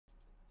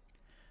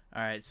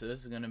Alright, so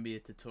this is going to be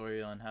a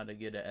tutorial on how to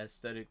get an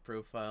aesthetic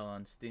profile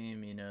on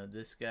Steam. You know,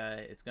 this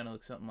guy, it's going to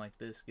look something like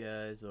this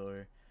guy's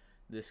or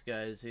this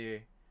guy's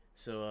here.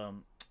 So,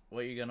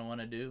 what you're going to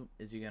want to do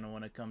is you're going to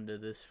want to come to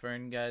this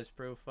Fern guy's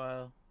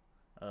profile.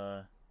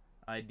 Uh,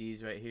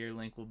 ID's right here,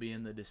 link will be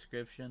in the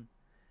description.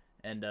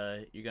 And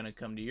you're going to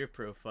come to your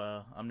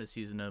profile. I'm just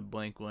using a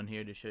blank one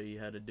here to show you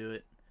how to do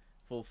it.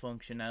 Full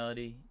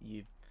functionality,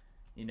 you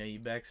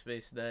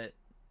backspace that,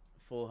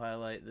 full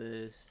highlight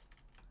this,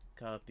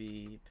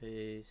 copy,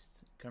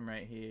 paste, come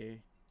right here,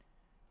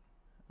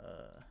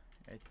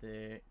 right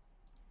there,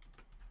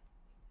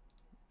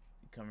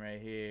 come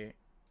right here,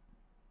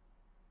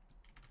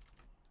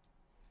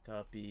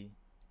 copy,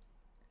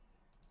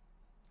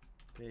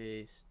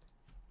 paste,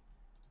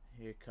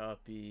 here,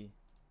 copy,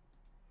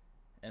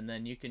 and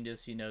then you can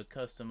just,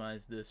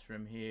 customize this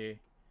from here.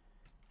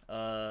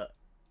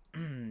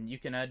 You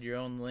can add your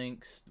own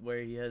links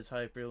where he has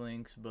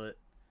hyperlinks, but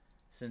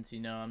since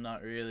I'm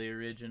not really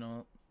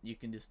original, you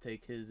can just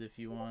take his if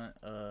you want.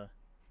 I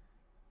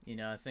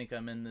think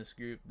I'm in this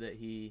group that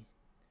he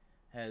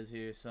has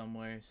here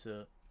somewhere,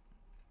 so as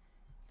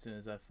soon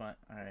as I find,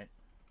 alright,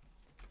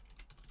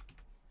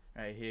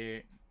 right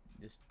here,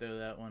 just throw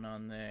that one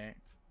on there.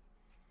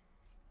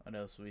 What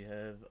else we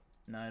have?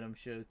 An item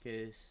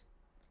showcase,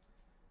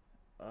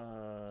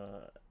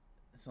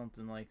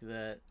 something like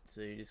that.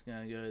 So you're just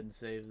gonna go ahead and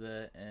save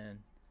that, and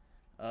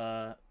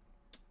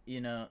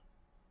you know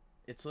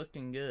it's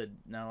looking good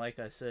now. Like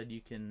I said,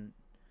 you can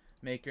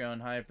make your own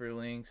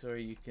hyperlinks or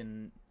you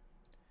can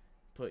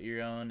put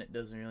your own, it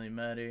doesn't really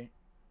matter.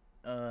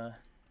 I'm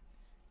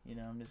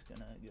just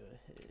gonna go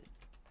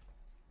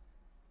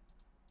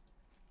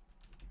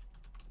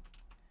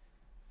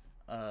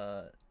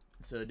ahead,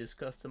 so just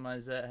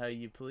customize that how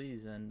you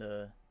please, and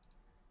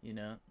you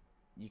know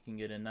you can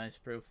get a nice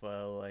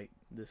profile like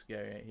this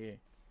guy right here.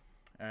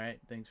 Alright,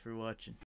 thanks for watching.